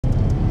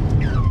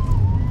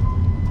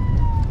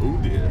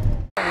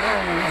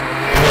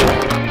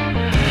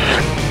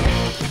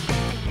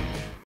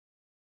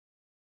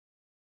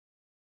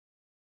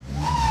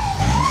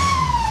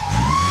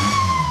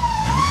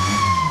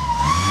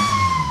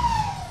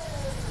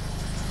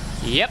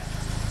Yep,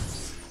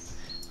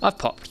 I've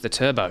popped the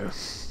turbo.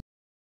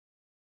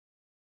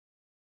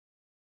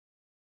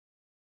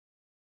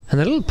 And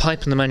the little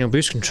pipe in the manual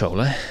boost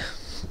controller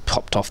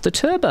popped off the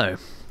turbo.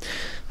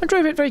 I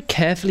drove it very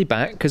carefully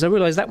back because I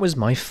realised that was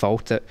my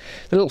fault, that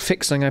the little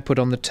fixing I put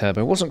on the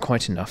turbo wasn't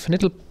quite enough and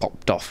it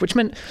popped off, which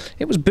meant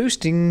it was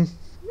boosting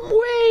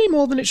way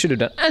more than it should have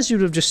done, as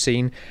you'd have just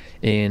seen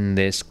in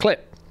this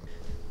clip.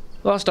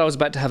 Whilst I was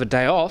about to have a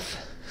day off,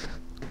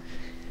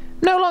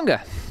 no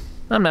longer.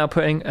 I'm now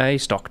putting a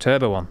stock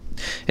turbo on.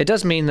 It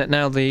does mean that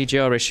now the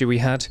EGR issue we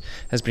had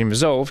has been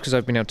resolved because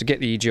I've been able to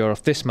get the EGR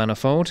off this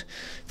manifold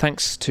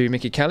thanks to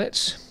Mickey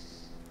Callets.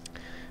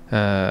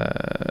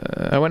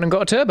 I went and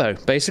got a turbo,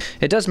 basically.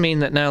 It does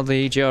mean that now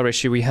the EGR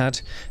issue we had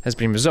has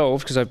been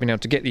resolved because I've been able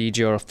to get the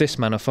EGR off this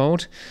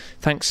manifold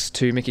thanks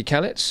to Mickey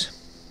Callets.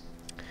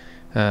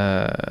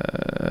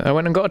 I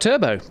went and got a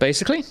turbo,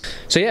 basically.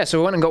 So yeah,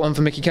 so I went and got one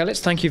for Mickey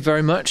Callets. Thank you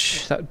very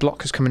much. That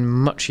block has come in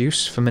much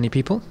use for many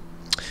people.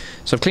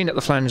 So I've cleaned up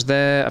the flange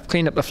there, I've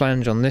cleaned up the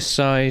flange on this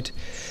side,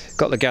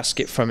 got the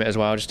gasket from it as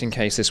well, just in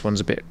case this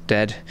one's a bit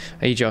dead.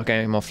 EGR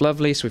came off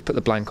lovely, so we've put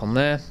the blank on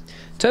there.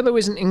 Turbo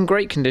isn't in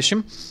great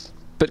condition,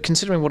 but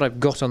considering what I've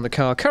got on the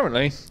car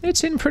currently,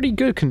 it's in pretty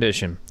good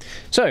condition.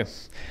 So,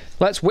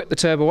 let's whip the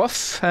turbo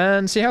off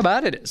and see how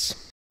bad it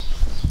is.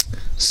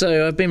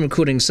 So, I've been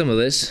recording some of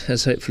this,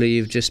 as hopefully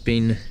you've just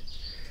been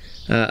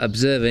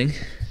observing.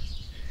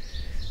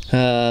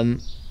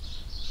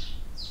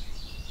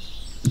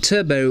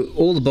 Turbo,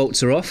 all the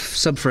bolts are off,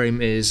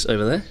 subframe is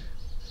over there.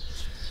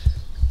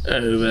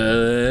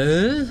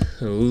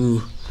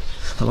 Oh,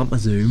 I like my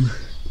zoom.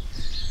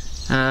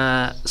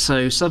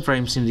 So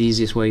subframe seems the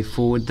easiest way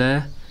forward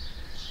there.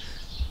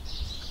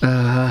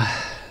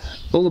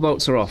 All the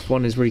bolts are off.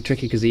 One is really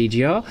tricky because the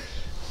EGR.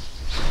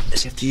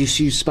 So you have to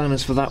use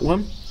spanners for that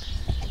one.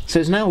 So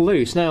it's now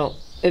loose. Now,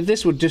 if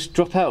this would just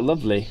drop out,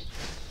 lovely.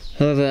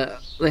 However,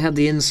 they had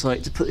the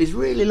insight to put these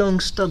really long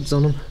studs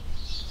on them,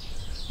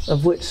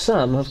 of which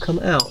some have come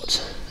out.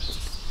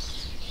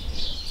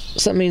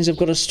 So that means I've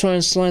got to try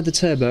and slide the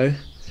turbo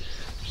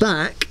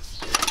back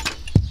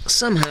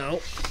somehow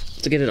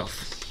to get it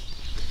off.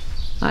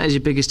 That is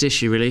your biggest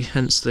issue really,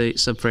 hence the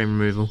subframe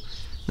removal.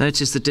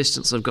 Notice the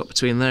distance I've got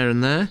between there,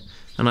 and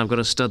I've got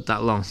a stud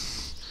that long.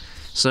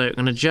 So I'm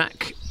going to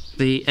jack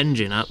the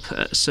engine up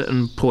at a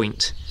certain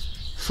point,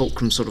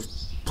 fulcrum sort of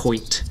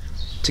point,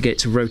 to get it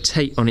to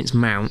rotate on its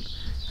mount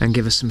and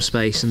give us some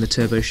space, and the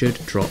turbo should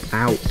drop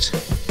out.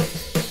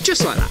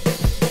 Just like that.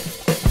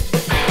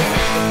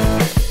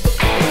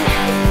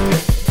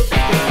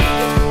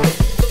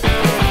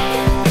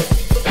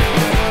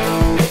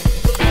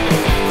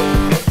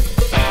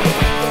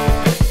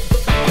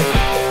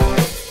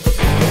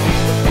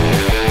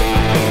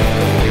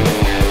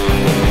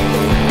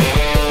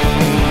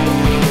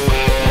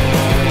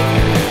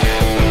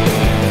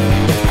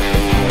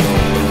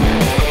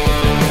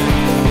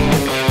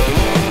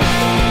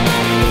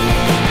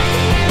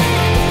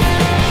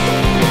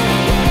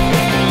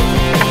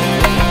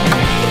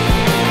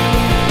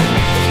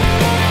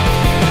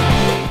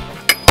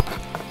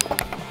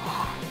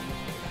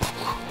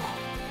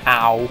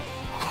 Ow.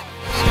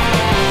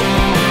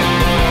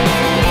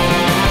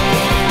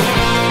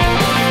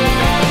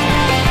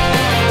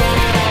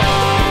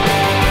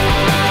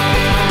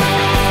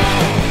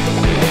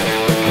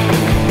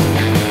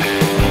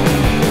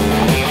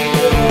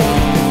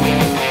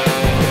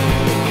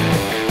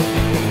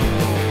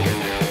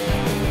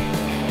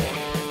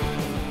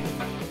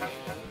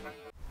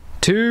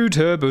 Two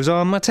turbos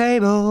on my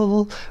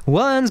table,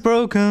 one's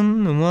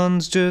broken and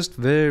one's just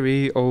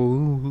very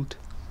old.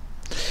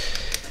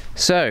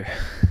 So,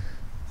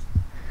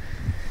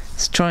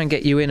 let's try and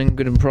get you in and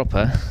good and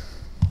proper.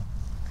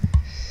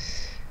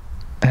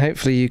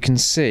 Hopefully you can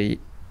see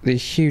the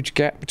huge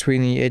gap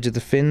between the edge of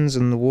the fins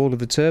and the wall of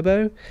the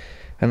turbo,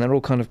 and they're all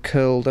kind of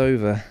curled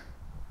over.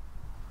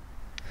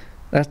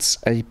 That's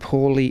a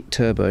poorly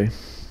turbo.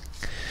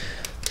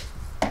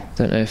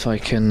 Don't know if I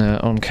can,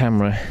 on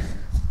camera,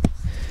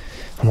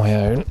 on my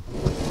own,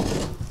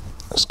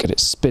 let's get it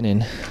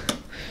spinning,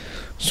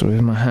 sort of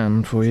in my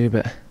hand for you,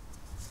 but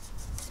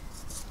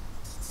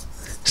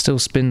still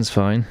spins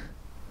fine.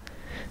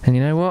 And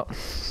you know what?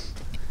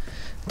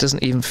 It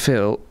doesn't even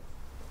feel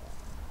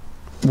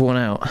worn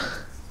out.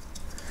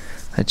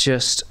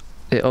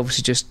 It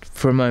obviously just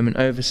for a moment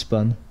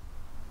overspun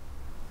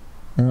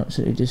and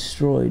absolutely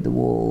destroyed the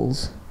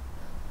walls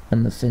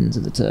and the fins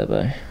of the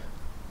turbo.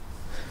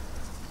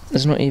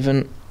 There's not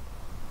even,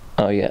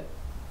 oh yeah,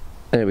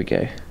 there we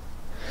go.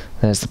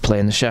 There's the play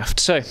in the shaft.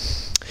 So,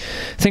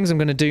 things I'm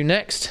going to do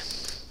next.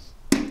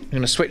 I'm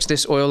going to switch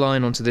this oil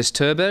line onto this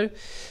turbo.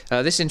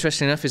 This,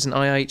 interesting enough, is an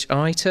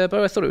IHI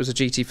turbo. I thought it was a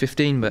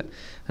GT15, but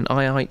an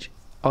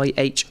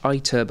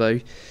IHI turbo.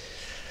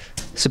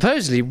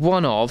 Supposedly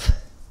one of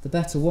the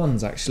better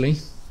ones, actually.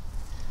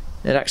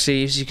 It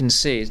actually, as you can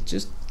see, it's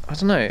just, I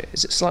don't know,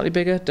 is it slightly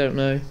bigger? Don't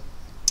know.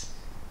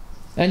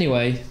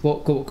 Anyway,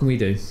 what can we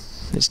do?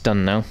 It's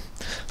done now.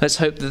 Let's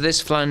hope that this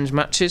flange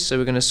matches, so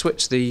we're going to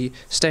switch the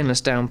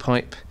stainless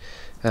downpipe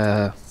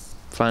flange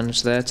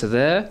flange there to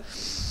there.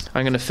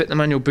 I'm going to fit the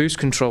manual boost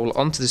control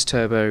onto this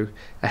turbo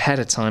ahead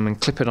of time and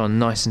clip it on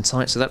nice and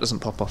tight so that doesn't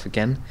pop off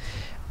again.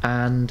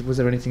 And was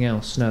there anything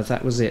else? No,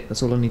 that was it.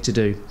 That's all I need to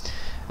do.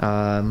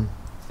 And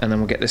then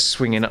we'll get this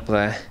swinging up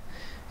there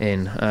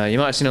in. You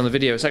might have seen on the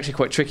video, it's actually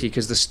quite tricky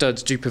because the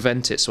studs do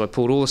prevent it, so I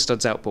pulled all the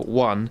studs out but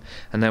one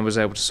and then was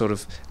able to sort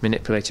of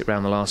manipulate it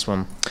around the last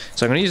one.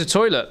 So I'm going to use a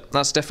toilet,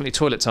 that's definitely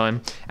toilet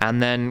time,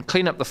 and then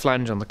clean up the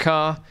flange on the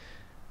car,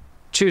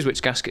 choose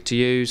which gasket to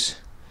use,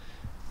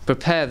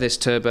 prepare this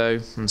turbo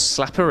and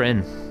slap her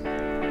in.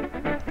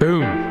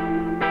 Boom!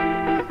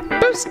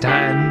 Boost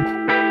time!